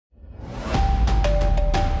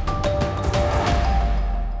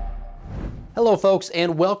Hello, folks,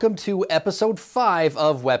 and welcome to episode 5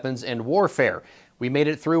 of Weapons and Warfare. We made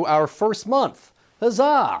it through our first month.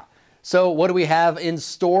 Huzzah! So what do we have in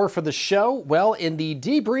store for the show? Well, in the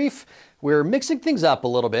debrief, we're mixing things up a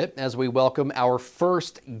little bit as we welcome our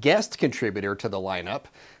first guest contributor to the lineup.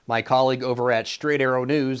 My colleague over at Straight Arrow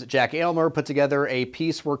News, Jack Aylmer, put together a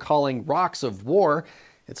piece we're calling Rocks of War.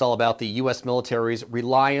 It's all about the U.S. military's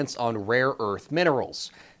reliance on rare earth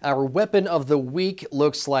minerals. Our weapon of the week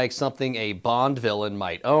looks like something a Bond villain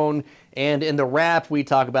might own. And in the wrap, we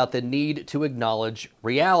talk about the need to acknowledge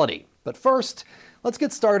reality. But first, let's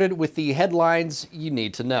get started with the headlines you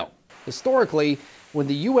need to know. Historically, when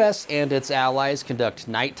the U.S. and its allies conduct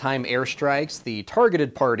nighttime airstrikes, the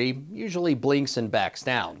targeted party usually blinks and backs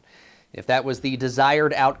down. If that was the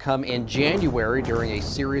desired outcome in January during a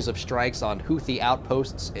series of strikes on Houthi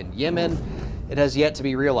outposts in Yemen, it has yet to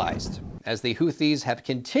be realized, as the Houthis have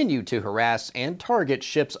continued to harass and target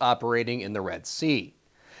ships operating in the Red Sea.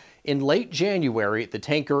 In late January, the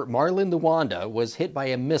tanker Marlin Luanda was hit by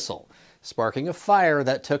a missile, sparking a fire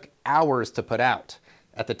that took hours to put out.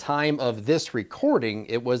 At the time of this recording,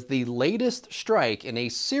 it was the latest strike in a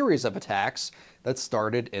series of attacks that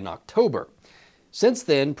started in October. Since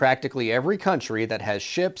then, practically every country that has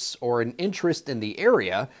ships or an interest in the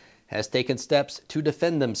area has taken steps to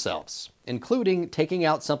defend themselves, including taking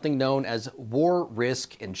out something known as war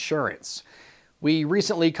risk insurance. We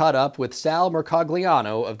recently caught up with Sal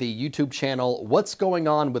Mercogliano of the YouTube channel What's Going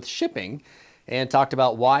On with Shipping and talked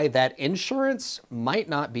about why that insurance might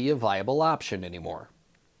not be a viable option anymore.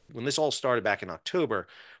 When this all started back in October,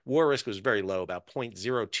 war risk was very low, about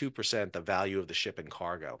 0.02% the value of the ship and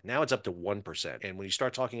cargo. Now it's up to 1%. And when you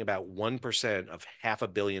start talking about 1% of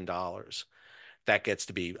 $500 million, that gets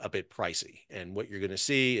to be a bit pricey. And what you're going to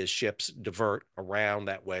see is ships divert around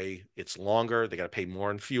that way. It's longer. They got to pay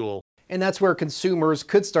more in fuel. And that's where consumers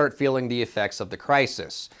could start feeling the effects of the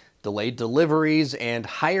crisis. Delayed deliveries and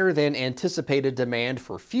higher than anticipated demand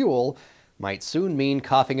for fuel might soon mean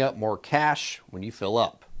coughing up more cash when you fill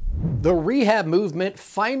up. The rehab movement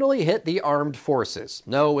finally hit the armed forces.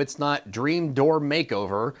 No, it's not Dream Door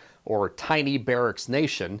Makeover or Tiny Barracks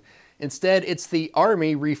Nation. Instead, it's the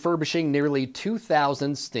Army refurbishing nearly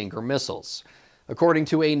 2,000 Stinger missiles. According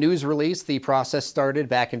to a news release, the process started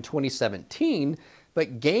back in 2017,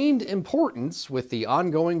 but gained importance with the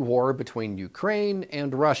ongoing war between Ukraine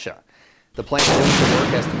and Russia. The plant doing the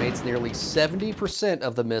work estimates nearly 70%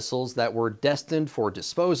 of the missiles that were destined for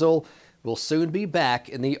disposal will soon be back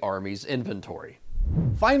in the Army's inventory.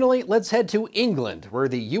 Finally, let's head to England, where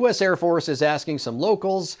the U.S. Air Force is asking some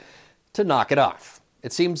locals to knock it off.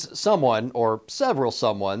 It seems someone, or several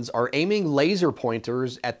someones, are aiming laser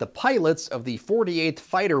pointers at the pilots of the 48th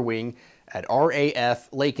Fighter Wing at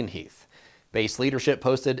RAF Lakenheath. Base leadership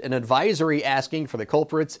posted an advisory asking for the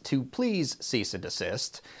culprits to please cease and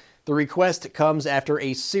desist. The request comes after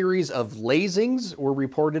a series of lasings were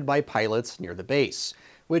reported by pilots near the base,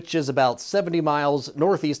 which is about 70 miles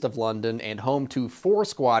northeast of London and home to 4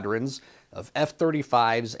 squadrons of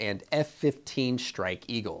F-35s and F-15 Strike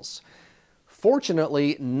Eagles.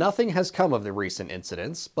 Fortunately, nothing has come of the recent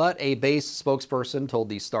incidents, but a base spokesperson told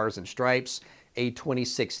the Stars and Stripes a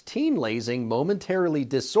 2016 lasing momentarily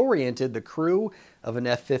disoriented the crew of an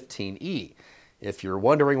F-15E. If you're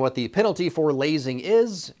wondering what the penalty for lasing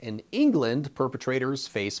is, in England, perpetrators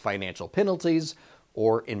face financial penalties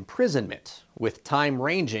or imprisonment, with time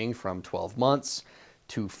ranging from 12 months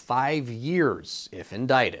to 5 years if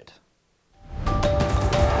indicted.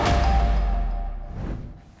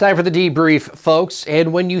 Time for the debrief, folks.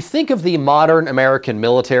 And when you think of the modern American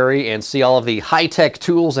military and see all of the high-tech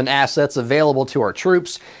tools and assets available to our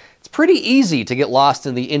troops, it's pretty easy to get lost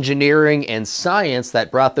in the engineering and science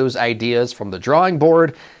that brought those ideas from the drawing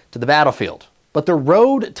board to the battlefield. But the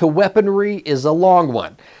road to weaponry is a long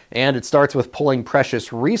one, and it starts with pulling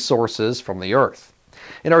precious resources from the earth.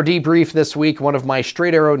 In our debrief this week, one of my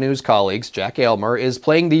Straight Arrow News colleagues, Jack Aylmer, is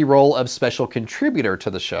playing the role of special contributor to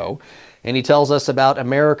the show, and he tells us about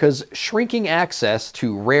America's shrinking access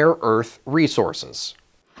to rare earth resources.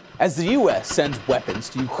 As the U.S. sends weapons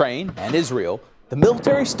to Ukraine and Israel, the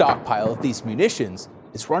military stockpile of these munitions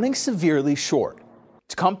is running severely short.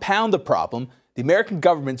 To compound the problem, the American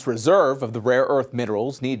government's reserve of the rare earth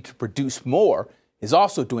minerals needed to produce more is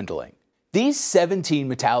also dwindling. These 17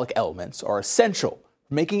 metallic elements are essential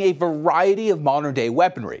for making a variety of modern-day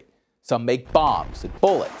weaponry. Some make bombs and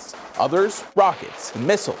bullets, others rockets and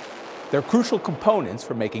missiles. They're crucial components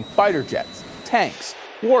for making fighter jets, tanks,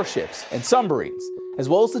 warships, and submarines, as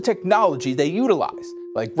well as the technology they utilize,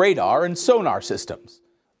 like radar and sonar systems.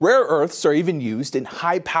 Rare earths are even used in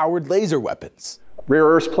high-powered laser weapons. Rare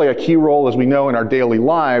earths play a key role, as we know, in our daily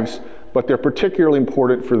lives, but they're particularly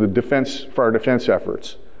important for our defense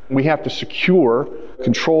efforts. We have to secure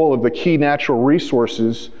control of the key natural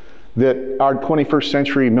resources that our 21st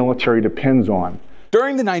century military depends on.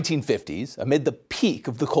 During the 1950s, amid the peak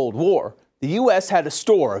of the Cold War, the U.S. had a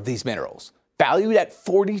store of these minerals, valued at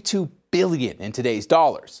 $42 billion in today's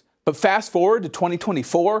dollars. But fast forward to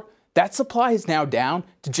 2024, that supply is now down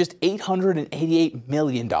to just $888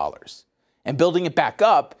 million. And building it back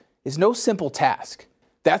up is no simple task.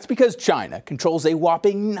 That's because China controls a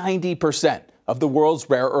whopping 90% of the world's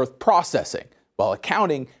rare earth processing, while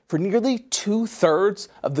accounting for nearly 2/3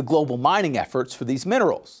 of the global mining efforts for these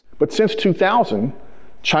minerals. But since 2000,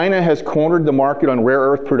 China has cornered the market on rare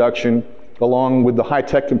earth production along with the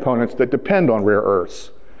high-tech components that depend on rare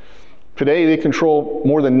earths. Today, they control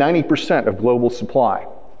more than 90% of global supply.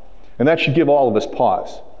 And that should give all of us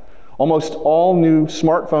pause. Almost all new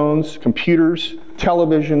smartphones, computers,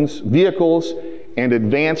 televisions, vehicles, and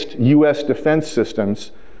advanced U.S. defense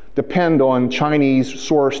systems depend on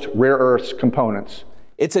Chinese-sourced rare earths components.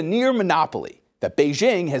 It's a near monopoly that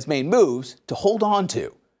Beijing has made moves to hold on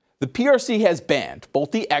to. The PRC has banned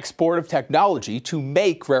both the export of technology to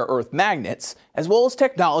make rare earth magnets, as well as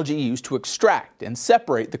technology used to extract and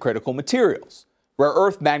separate the critical materials. Rare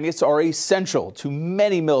earth magnets are essential to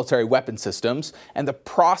many military weapon systems, and the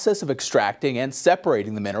process of extracting and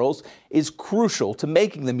separating the minerals is crucial to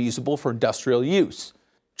making them usable for industrial use.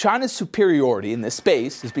 China's superiority in this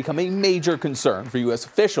space has become a major concern for U.S.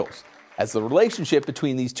 officials, as the relationship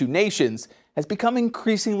between these two nations has become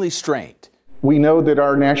increasingly strained. We know that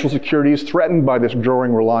our national security is threatened by this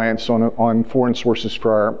growing reliance on foreign sources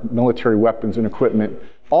for our military weapons and equipment.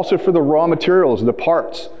 Also for the raw materials, the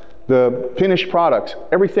parts, the finished products,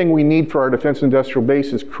 everything we need for our defense industrial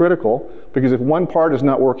base is critical, because if one part is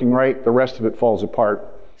not working right, the rest of it falls apart.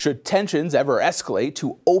 Should tensions ever escalate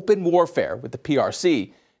to open warfare with the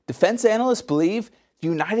PRC, defense analysts believe the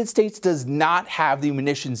United States does not have the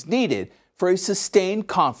munitions needed for a sustained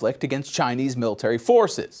conflict against Chinese military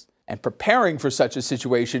forces. And preparing for such a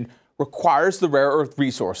situation requires the rare earth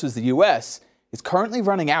resources the U.S. is currently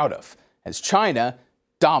running out of, as China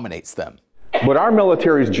dominates them. But our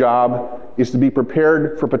military's job is to be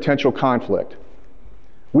prepared for potential conflict.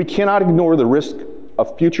 We cannot ignore the risk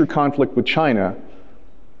of future conflict with China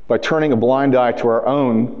by turning a blind eye to our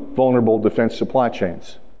own vulnerable defense supply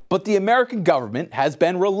chains. But the American government has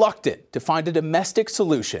been reluctant to find a domestic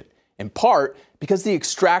solution, in part because the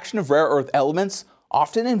extraction of rare earth elements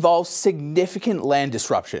often involves significant land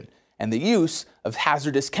disruption and the use of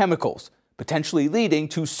hazardous chemicals, potentially leading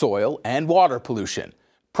to soil and water pollution.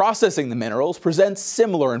 Processing the minerals presents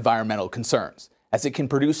similar environmental concerns, as it can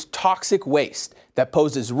produce toxic waste that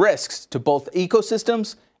poses risks to both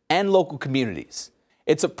ecosystems and local communities.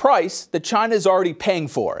 It's a price that China is already paying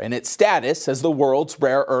for in its status as the world's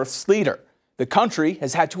rare earths leader. The country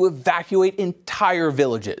has had to evacuate entire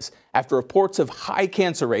villages after reports of high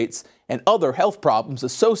cancer rates and other health problems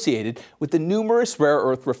associated with the numerous rare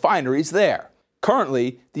earth refineries there.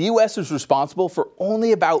 Currently, the U.S. is responsible for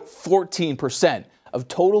only about 14% of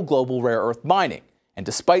total global rare earth mining. And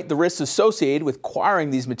despite the risks associated with acquiring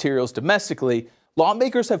these materials domestically,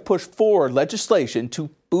 lawmakers have pushed forward legislation to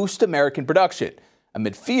boost American production,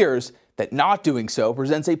 amid fears that not doing so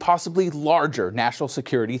presents a possibly larger national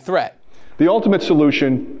security threat. The ultimate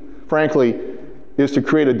solution, frankly, is to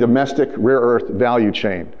create a domestic rare earth value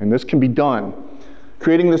chain, and this can be done.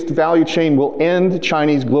 Creating this value chain will end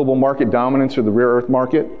Chinese global market dominance of the rare earth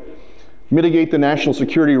market, mitigate the national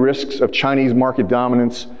security risks of Chinese market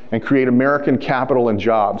dominance, and create American capital and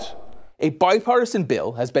jobs. A bipartisan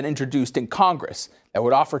bill has been introduced in Congress that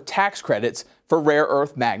would offer tax credits for rare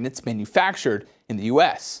earth magnets manufactured in the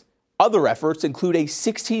U.S. Other efforts include a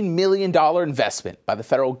 $16 million investment by the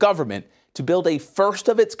federal government to build a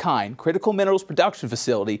first-of-its-kind critical minerals production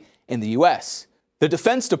facility in the U.S. The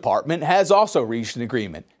Defense Department has also reached an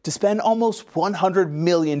agreement to spend almost $100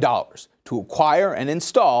 million to acquire and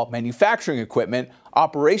install manufacturing equipment,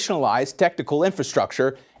 operationalize technical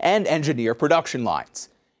infrastructure, and engineer production lines.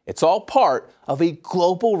 It's all part of a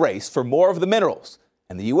global race for more of the minerals,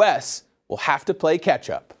 and the U.S. will have to play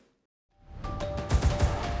catch-up.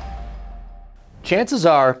 Chances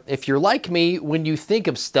are, if you're like me, when you think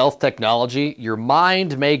of stealth technology, your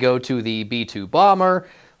mind may go to the B-2 bomber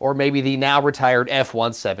or maybe the now retired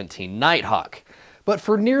F-117 Nighthawk. But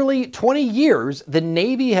for nearly 20 years, the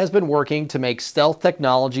Navy has been working to make stealth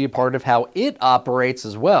technology a part of how it operates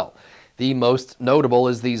as well. The most notable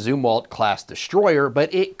is the Zumwalt-class destroyer,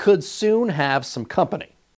 but it could soon have some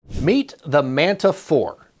company. Meet the Manta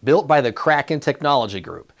 4, built by the Kraken Technology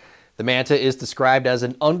Group. The Manta is described as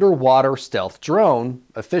an underwater stealth drone,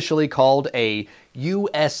 officially called a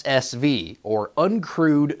USSV, or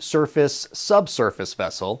Uncrewed Surface Subsurface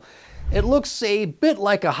Vessel. It looks a bit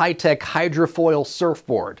like a high-tech hydrofoil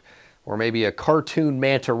surfboard, or maybe a cartoon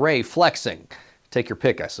manta ray flexing. Take your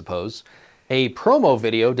pick, I suppose. A promo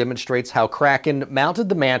video demonstrates how Kraken mounted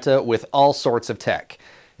the Manta with all sorts of tech.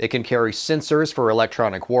 It can carry sensors for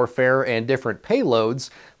electronic warfare and different payloads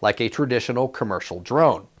like a traditional commercial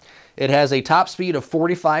drone. It has a top speed of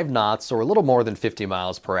 45 knots, or a little more than 50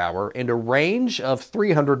 miles per hour, and a range of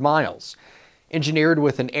 300 miles. Engineered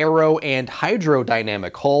with an aero and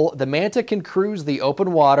hydrodynamic hull, the Manta can cruise the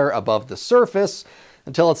open water above the surface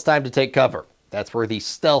until it's time to take cover. That's where the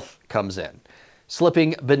stealth comes in.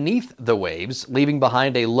 Slipping beneath the waves, leaving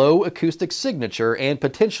behind a low acoustic signature and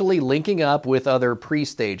potentially linking up with other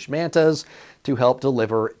pre-staged Mantas to help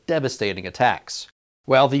deliver devastating attacks.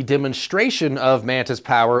 While the demonstration of Manta's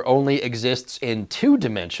power only exists in 2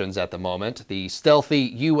 dimensions at the moment, the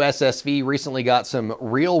stealthy USSV recently got some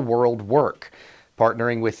real-world work,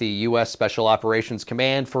 partnering with the U.S. Special Operations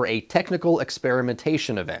Command for a technical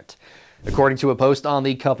experimentation event. According to a post on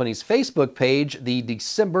the company's Facebook page, the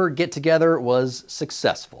December get-together was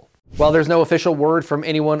successful. While there's no official word from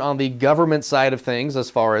anyone on the government side of things as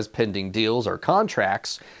far as pending deals or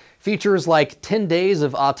contracts, features like 10 days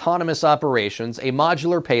of autonomous operations, a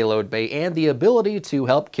modular payload bay, and the ability to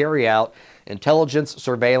help carry out intelligence,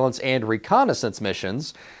 surveillance, and reconnaissance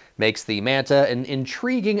missions makes the Manta an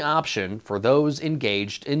intriguing option for those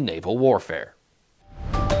engaged in naval warfare.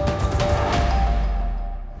 All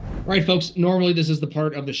right, folks, normally this is the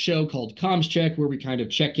part of the show called Comms Check, where we kind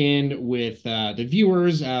of check in with the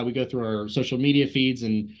viewers. We go through our social media feeds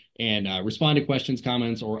and respond to questions,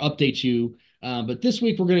 comments, or update you. But this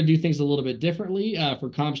week, we're going to do things a little bit differently. For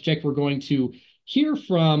Comms Check, we're going to hear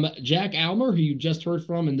from Jack Aylmer, who you just heard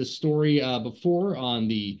from in the story before on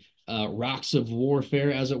the rocks of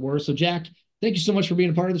warfare, as it were. So, Jack, thank you so much for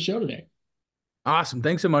being a part of the show today. Awesome.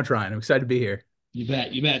 Thanks so much, Ryan. I'm excited to be here. You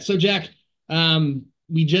bet. You bet. So, Jack,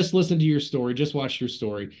 we just listened to your story, just watched your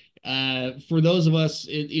story. For those of us,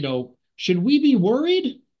 should we be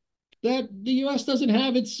worried that the U.S. doesn't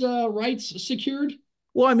have its rights secured?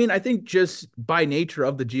 Well, I mean, I think just by nature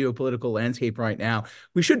of the geopolitical landscape right now,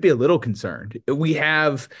 we should be a little concerned. We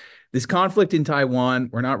have this conflict in Taiwan.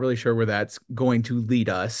 We're not really sure where that's going to lead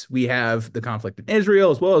us. We have the conflict in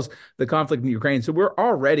Israel as well as the conflict in Ukraine. So we're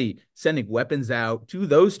already sending weapons out to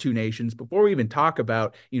those 2 nations before we even talk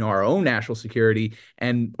about, our own national security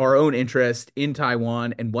and our own interest in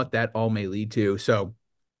Taiwan and what that all may lead to. So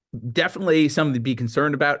definitely something to be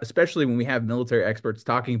concerned about, especially when we have military experts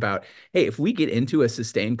talking about, hey, if we get into a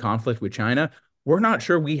sustained conflict with China, we're not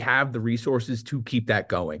sure we have the resources to keep that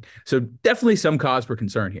going. So definitely some cause for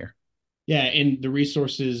concern here. Yeah, and the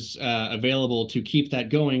resources available to keep that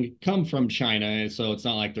going come from China. And so it's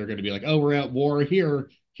not like they're going to be like, oh, we're at war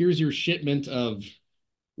here. Here's your shipment of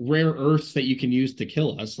rare earths that you can use to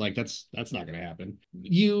kill us. Like that's not going to happen.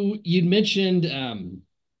 You mentioned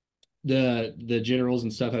the generals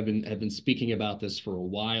and stuff have been speaking about this for a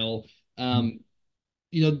while.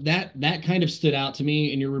 That kind of stood out to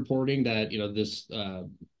me in your reporting that this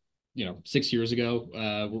 6 years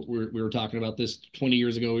ago we were talking about this. 20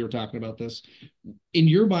 years ago we were talking about this. In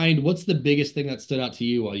your mind, what's the biggest thing that stood out to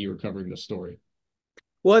you while you were covering this story?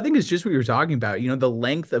 Well, I think it's just what you were talking about. The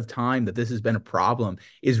length of time that this has been a problem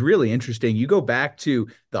is really interesting. You go back to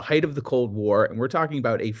the height of the Cold War, and we're talking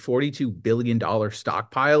about a $42 billion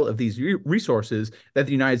stockpile of these resources that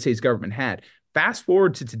the United States government had. Fast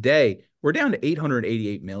forward to today, we're down to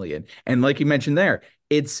 888 million. And like you mentioned there,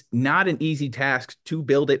 it's not an easy task to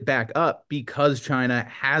build it back up because China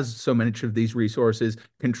has so much of these resources,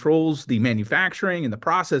 controls the manufacturing and the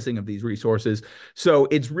processing of these resources. So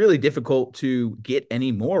it's really difficult to get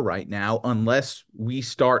any more right now unless we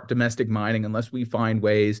start domestic mining, unless we find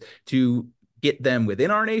ways to get them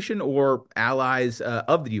within our nation or allies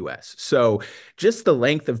of the U.S. So just the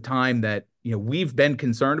length of time that we've been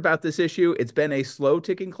concerned about this issue, it's been a slow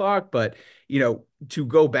ticking clock, but to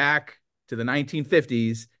go back to the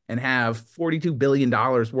 1950s and have $42 billion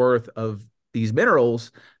worth of these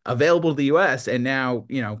minerals available to the U.S. And now,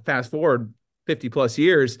 fast forward 50 plus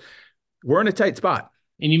years, we're in a tight spot.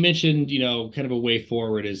 And you mentioned, kind of a way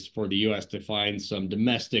forward is for the U.S. to find some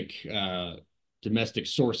domestic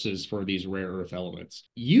sources for these rare earth elements.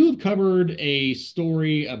 You've covered a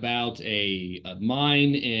story about a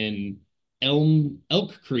mine in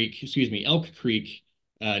Elk Creek,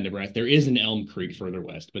 Nebraska. There is an Elm Creek further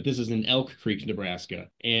west, but this is in Elk Creek, Nebraska.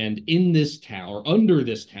 And in this town, or under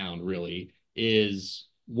this town really, is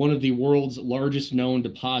one of the world's largest known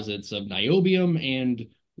deposits of niobium and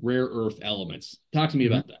rare earth elements. Talk to me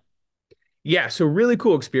about that. Yeah, so really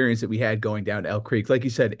cool experience that we had going down to Elk Creek. Like you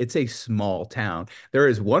said, it's a small town. There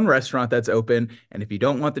is one restaurant that's open, and if you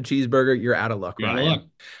don't want the cheeseburger, you're out of luck, You're out of Ryan.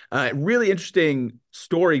 luck. Really interesting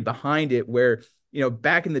story behind it where,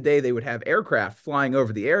 back in the day, they would have aircraft flying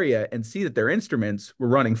over the area and see that their instruments were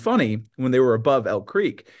running funny when they were above Elk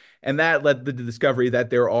Creek. And that led to the discovery that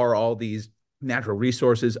there are all these natural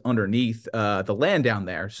resources underneath the land down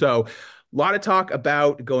there. So a lot of talk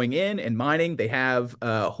about going in and mining. They have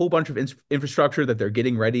a whole bunch of infrastructure that they're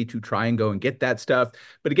getting ready to try and go and get that stuff.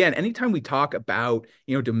 But again, anytime we talk about,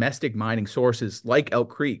 domestic mining sources like Elk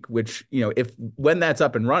Creek, which, when that's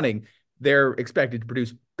up and running, they're expected to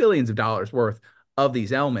produce billions of dollars worth of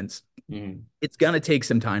these elements. It's going to take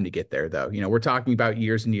some time to get there, though. We're talking about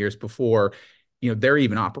years and years before they're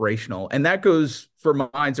even operational. And that goes for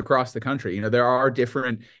mines across the country. There are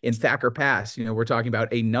different in Thacker Pass. We're talking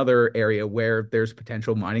about another area where there's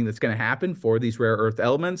potential mining that's going to happen for these rare earth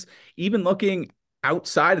elements. Even looking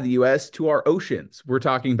outside of the U.S. to our oceans, we're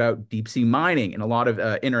talking about deep sea mining, and a lot of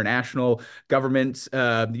international governments.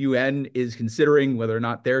 The UN is considering whether or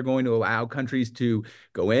not they're going to allow countries to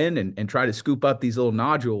go in and try to scoop up these little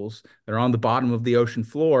nodules that are on the bottom of the ocean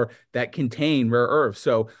floor that contain rare earths.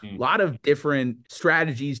 So a lot of different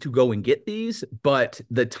strategies to go and get these, but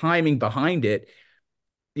the timing behind it,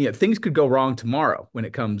 things could go wrong tomorrow when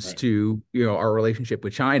it comes to, our relationship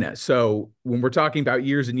with China. So when we're talking about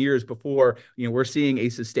years and years before, we're seeing a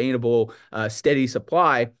sustainable, steady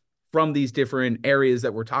supply from these different areas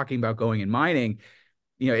that we're talking about going and mining,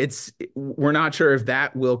 we're not sure if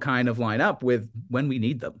that will kind of line up with when we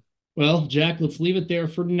need them. Well, Jack, let's leave it there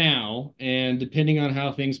for now. And depending on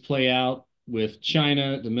how things play out with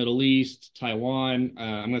China, the Middle East, Taiwan,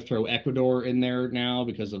 I'm going to throw Ecuador in there now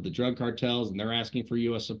because of the drug cartels, and they're asking for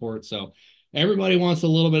U.S. support. So everybody wants a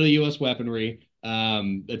little bit of U.S. weaponry.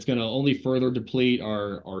 It's going to only further deplete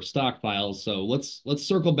our stockpiles. So let's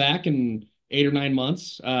circle back in 8 or 9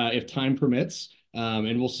 months if time permits,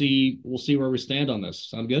 and we'll see where we stand on this.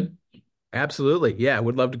 Sound good? Absolutely. Yeah,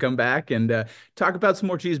 would love to come back and talk about some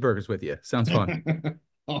more cheeseburgers with you. Sounds fun.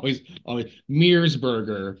 always. Mears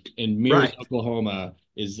Burger in Mears, Oklahoma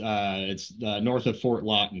is it's north of Fort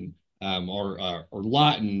Lawton, or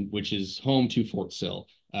Lawton, which is home to Fort Sill.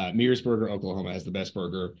 Mears Burger, Oklahoma has the best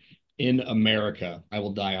burger in America. I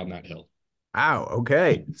will die on that hill. Wow.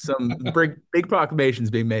 Okay. Some big proclamations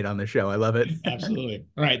being made on the show. I love it. Absolutely.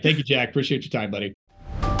 All right. Thank you, Jack. Appreciate your time, buddy.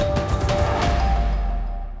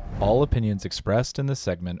 All opinions expressed in this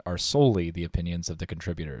segment are solely the opinions of the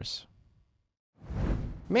contributors.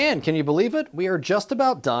 Man, can you believe it? We are just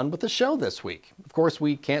about done with the show this week. Of course,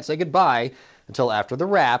 we can't say goodbye until after the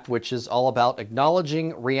wrap, which is all about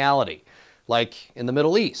acknowledging reality. Like in the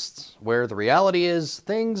Middle East, where the reality is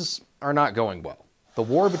things are not going well. The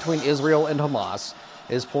war between Israel and Hamas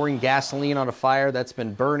is pouring gasoline on a fire that's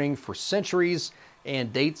been burning for centuries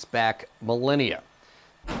and dates back millennia.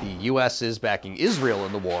 The U.S. is backing Israel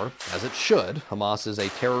in the war, as it should. Hamas is a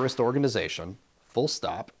terrorist organization, full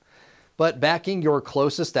stop. But backing your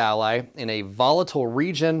closest ally in a volatile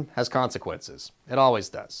region has consequences. It always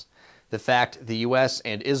does. The fact the U.S.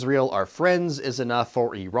 and Israel are friends is enough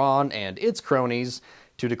for Iran and its cronies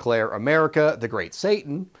to declare America the Great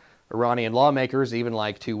Satan. Iranian lawmakers even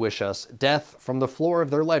like to wish us death from the floor of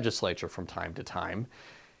their legislature from time to time.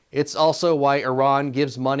 It's also why Iran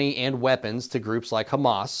gives money and weapons to groups like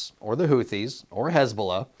Hamas, or the Houthis, or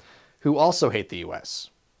Hezbollah, who also hate the U.S.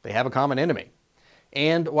 They have a common enemy.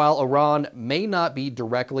 And while Iran may not be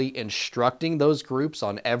directly instructing those groups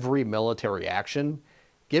on every military action,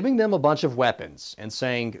 giving them a bunch of weapons and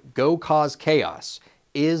saying, go cause chaos,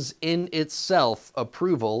 is in itself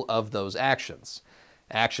approval of those actions.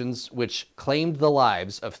 Actions which claimed the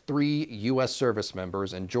lives of 3 U.S. service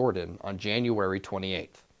members in Jordan on January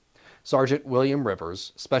 28th. Sergeant William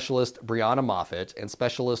Rivers, Specialist Brianna Moffitt, and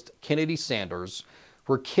Specialist Kennedy Sanders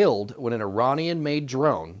were killed when an Iranian-made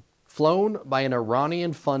drone, flown by an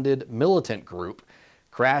Iranian-funded militant group,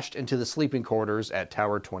 crashed into the sleeping quarters at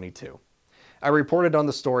Tower 22. I reported on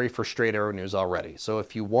the story for Straight Arrow News already, so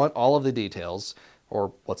if you want all of the details,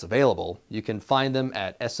 or what's available, you can find them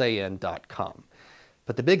at san.com.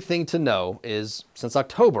 But the big thing to know is, since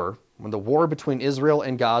October, when the war between Israel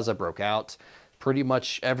and Gaza broke out, pretty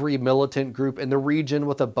much every militant group in the region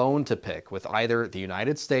with a bone to pick with either the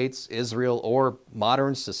United States, Israel, or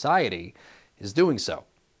modern society is doing so.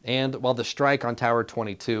 And while the strike on Tower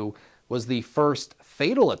 22 was the first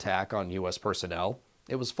fatal attack on U.S. personnel,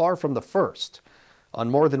 it was far from the first. On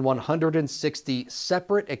more than 160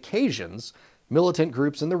 separate occasions, militant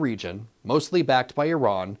groups in the region, mostly backed by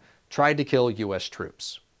Iran, tried to kill U.S.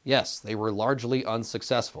 troops. Yes, they were largely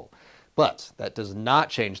unsuccessful. But that does not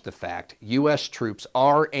change the fact U.S. troops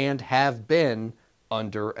are and have been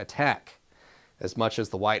under attack. As much as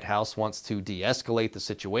the White House wants to de-escalate the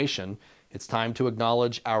situation, it's time to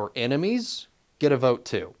acknowledge our enemies get a vote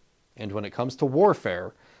too. And when it comes to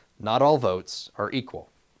warfare, not all votes are equal.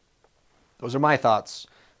 Those are my thoughts.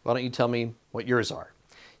 Why don't you tell me what yours are?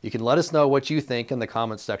 You can let us know what you think in the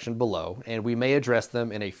comments section below, and we may address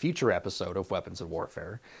them in a future episode of Weapons of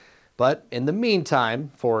Warfare. But in the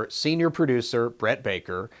meantime, for senior producer Brett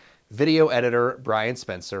Baker, video editor Brian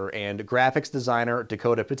Spencer, and graphics designer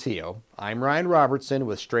Dakota Patillo, I'm Ryan Robertson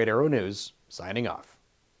with Straight Arrow News, signing off.